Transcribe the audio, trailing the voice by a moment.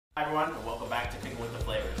Hi everyone, and welcome back to Cooking with the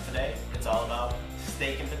Flavors. Today, it's all about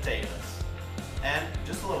steak and potatoes. And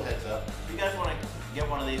just a little heads up, if you guys want to get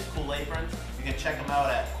one of these cool aprons, you can check them out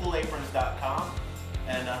at coolaprons.com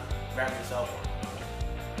and grab yourself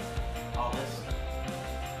one. All this,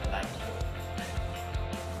 a nice one.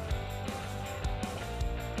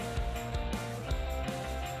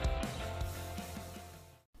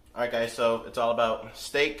 Alright guys, so it's all about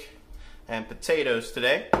steak and potatoes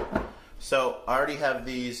today. So I already have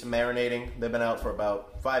these marinating. They've been out for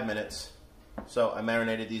about 5 minutes. So I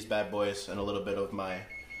marinated these bad boys in a little bit of my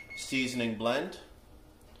seasoning blend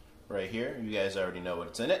right here. You guys already know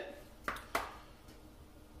what's in it.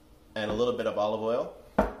 And a little bit of olive oil.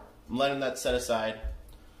 I'm letting that set aside.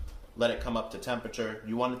 Let it come up to temperature.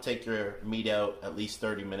 You want to take your meat out at least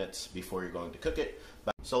 30 minutes before you're going to cook it.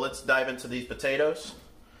 So let's dive into these potatoes.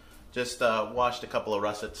 Just washed a couple of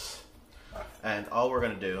russets. And all we're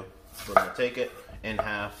going to do, we're going to take it in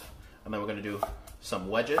half, and then we're going to do some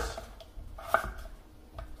wedges,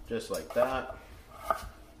 just like that.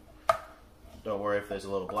 Don't worry if there's a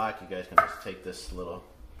little black, you guys can just take this little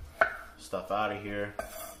stuff out of here.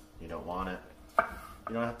 You don't want it.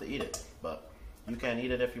 You don't have to eat it, but you can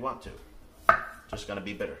eat it if you want to. Just going to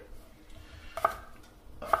be bitter.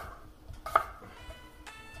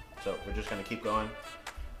 So we're just going to keep going,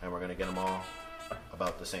 and we're going to get them all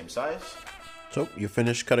about the same size. So you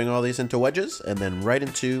finish cutting all these into wedges and then right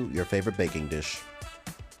into your favorite baking dish.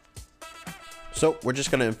 So we're just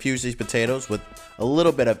going to infuse these potatoes with a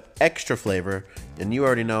little bit of extra flavor, and you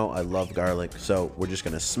already know I love garlic, so we're just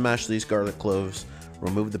going to smash these garlic cloves,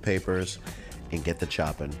 remove the papers, and get the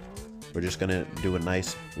chopping. We're just going to do a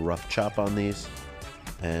nice rough chop on these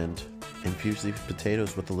and infuse these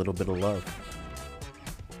potatoes with a little bit of love.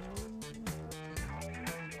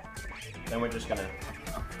 Then we're just going to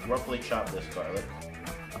roughly chop this garlic.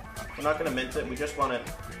 We're not going to mince it, we just want it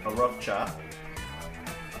a rough chop.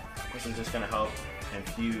 This is just going to help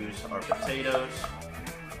infuse our potatoes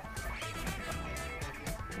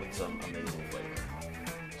with some amazing flavor.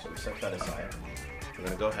 So we set that aside. We're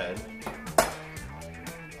going to go ahead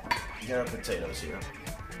and get our potatoes here.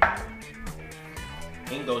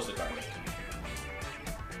 In goes the garlic.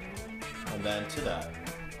 And then to that,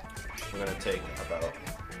 we're going to take about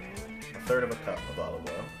 1/3 of a cup of olive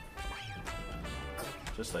oil,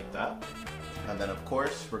 just like that. And then of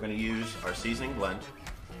course we're going to use our seasoning blend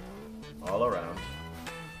all around.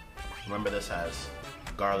 Remember, this has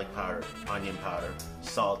garlic powder, onion powder,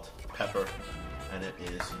 salt, pepper, and it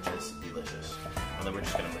is just delicious. And then we're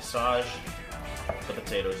just going to massage the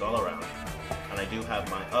potatoes all around. And I do have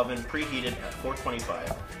my oven preheated at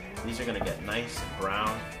 425. These are going to get nice and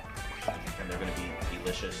brown, and they're going to be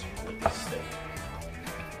delicious with this steak.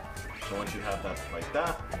 So once you have that like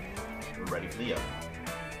that, we're ready for the oven.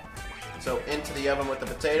 So into the oven with the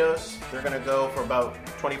potatoes. They're going to go for about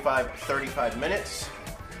 25-35 minutes.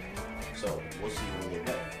 So we'll see when we get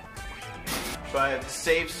there. So I have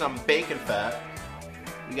saved some bacon fat.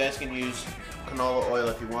 You guys can use canola oil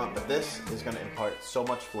if you want, but this is going to impart so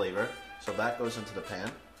much flavor. So that goes into the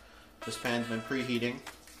pan. This pan's been preheating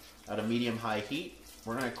at a medium-high heat.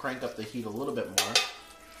 We're going to crank up the heat a little bit more,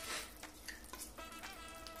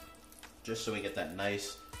 just so we get that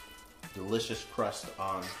nice, delicious crust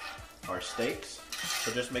on our steaks.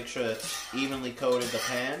 So just make sure it's evenly coated the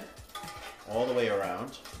pan all the way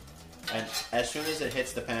around. And as soon as it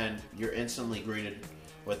hits the pan, you're instantly greeted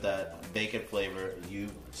with that bacon flavor you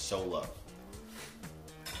so love.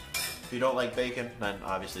 If you don't like bacon, then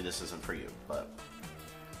obviously this isn't for you, but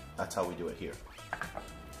that's how we do it here.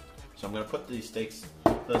 So I'm going to put these steaks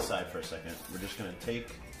to the side for a second. We're just going to take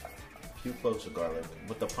a few cloves of garlic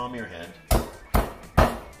with the palm of your hand.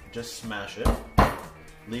 Just smash it,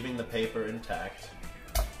 leaving the paper intact.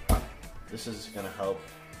 This is going to help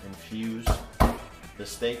infuse the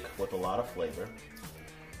steak with a lot of flavor.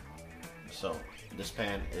 So this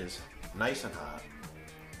pan is nice and hot.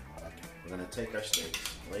 We're going to take our steaks,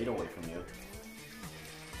 laid away from you,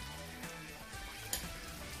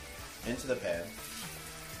 into the pan.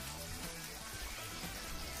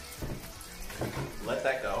 Let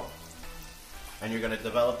that go. And you're going to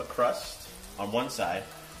develop a crust on one side.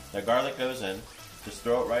 The garlic goes in. Just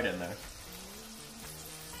throw it right in there.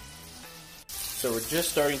 So we're just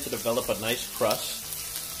starting to develop a nice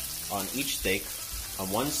crust on each steak.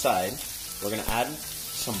 On one side, we're going to add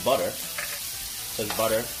some butter, because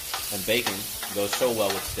butter and bacon goes so well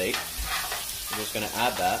with steak. We're just going to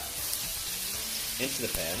add that into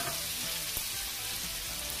the pan.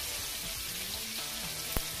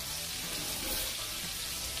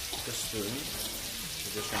 The spoon.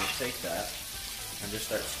 We're just going to take that and just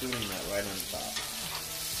start spooning that right on top.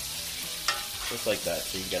 Just like that.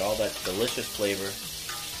 So you get all that delicious flavor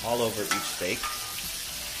all over each steak.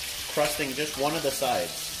 Crusting just one of the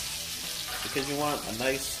sides because you want a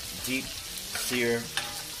nice deep sear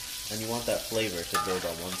and you want that flavor to build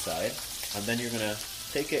on one side. And then you're going to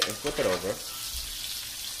take it and flip it over.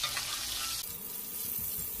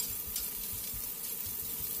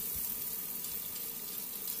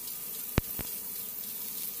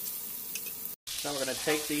 Now we're going to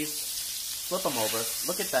take these, flip them over.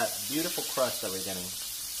 Look at that beautiful crust that we're getting.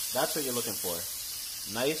 That's what you're looking for.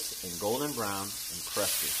 Nice and golden brown and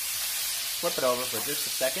crusty. Flip it over for just a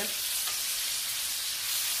second.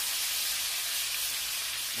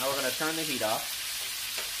 Now we're going to turn the heat off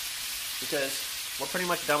because we're pretty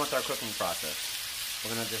much done with our cooking process.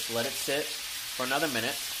 We're going to just let it sit for another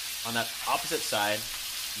minute on that opposite side.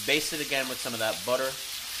 Baste it again with some of that butter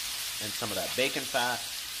and some of that bacon fat.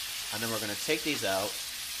 And then we're going to take these out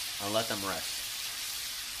and let them rest.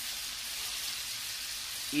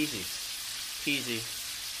 Easy peasy,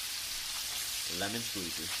 lemon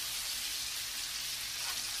squeezy.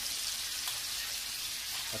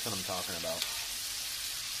 That's what I'm talking about.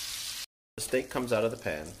 The steak comes out of the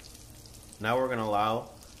pan. Now we're going to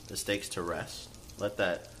allow the steaks to rest. Let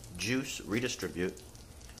that juice redistribute.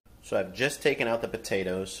 So I've just taken out the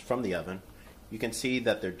potatoes from the oven. You can see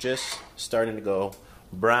that they're just starting to go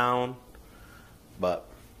brown, but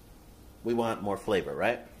we want more flavor,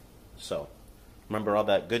 right? So remember all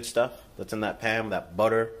that good stuff that's in that pan, that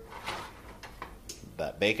butter,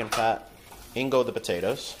 that bacon fat. In go the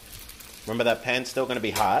potatoes. Remember that pan's still going to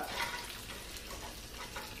be hot.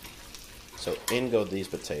 So in go these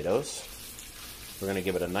potatoes. We're going to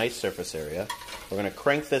give it a nice surface area. We're going to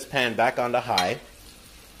crank this pan back onto high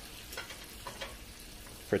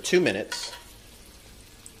for 2 minutes.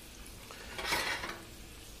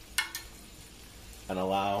 And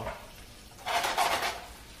allow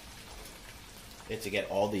it to get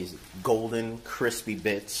all these golden, crispy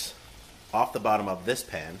bits off the bottom of this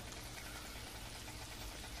pan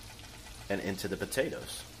and into the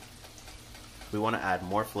potatoes. We want to add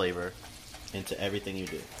more flavor into everything you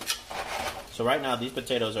do. So right now these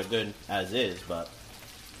potatoes are good as is, but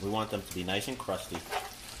we want them to be nice and crusty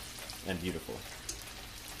and beautiful.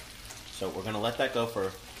 So we're going to let that go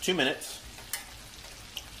for 2 minutes.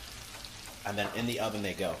 And then in the oven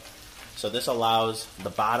they go. So this allows the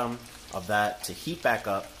bottom of that to heat back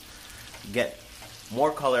up, get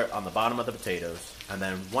more color on the bottom of the potatoes, and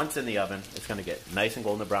then once in the oven, it's going to get nice and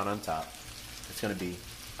golden brown on top. It's going to be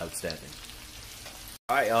outstanding.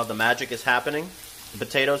 Alright y'all, the magic is happening. The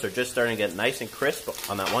potatoes are just starting to get nice and crisp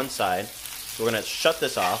on that one side. So we're going to shut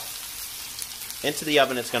this off. Into the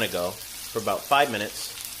oven it's going to go for about 5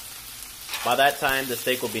 minutes. By that time, the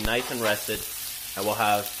steak will be nice and rested, and we'll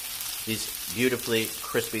have these beautifully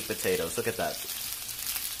crispy potatoes. Look at that.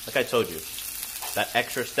 Like I told you, that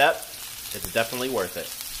extra step is definitely worth it.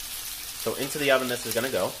 So into the oven this is going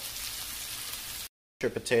to go. Your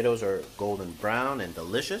potatoes are golden brown and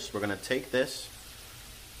delicious. We're going to take this,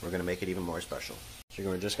 we're going to make it even more special. So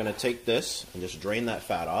we're just going to take this and just drain that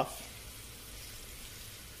fat off.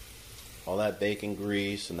 All that bacon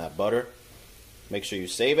grease and that butter. Make sure you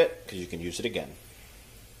save it because you can use it again.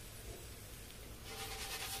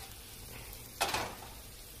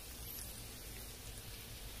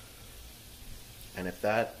 And if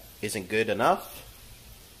that isn't good enough,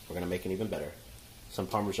 we're going to make it even better. Some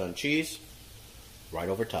Parmesan cheese right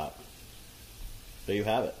over top. There you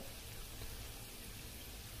have it.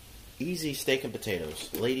 Easy steak and potatoes,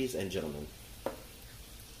 ladies and gentlemen.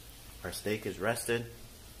 Our steak is rested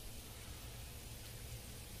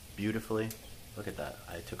beautifully. Look at that.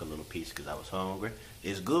 I took a little piece because I was hungry.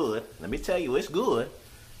 It's good. Let me tell you, it's good.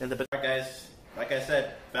 And the guys, like I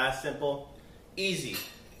said, fast, simple, easy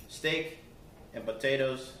steak and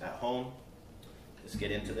potatoes at home. Let's get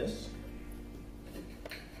into this.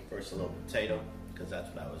 First a little potato, because that's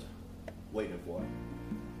what I was waiting for.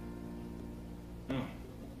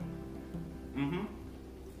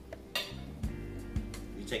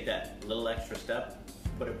 You take that little extra step,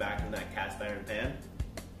 put it back in that cast iron pan.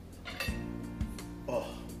 Oh,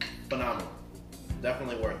 phenomenal.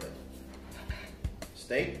 Definitely worth it.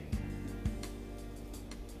 Steak.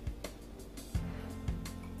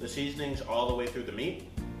 The seasoning's all the way through the meat.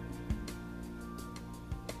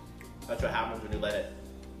 That's what happens when you let it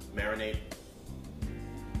marinate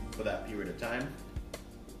for that period of time.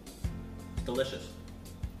 It's delicious.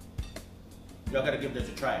 Y'all gotta give this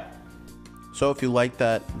a try. So if you like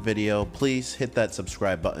that video, please hit that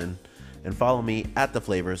subscribe button and follow me at The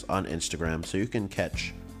Flavors on Instagram so you can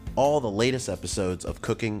catch all the latest episodes of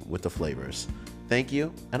Cooking with The Flavors. Thank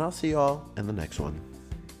you, and I'll see you all in the next one.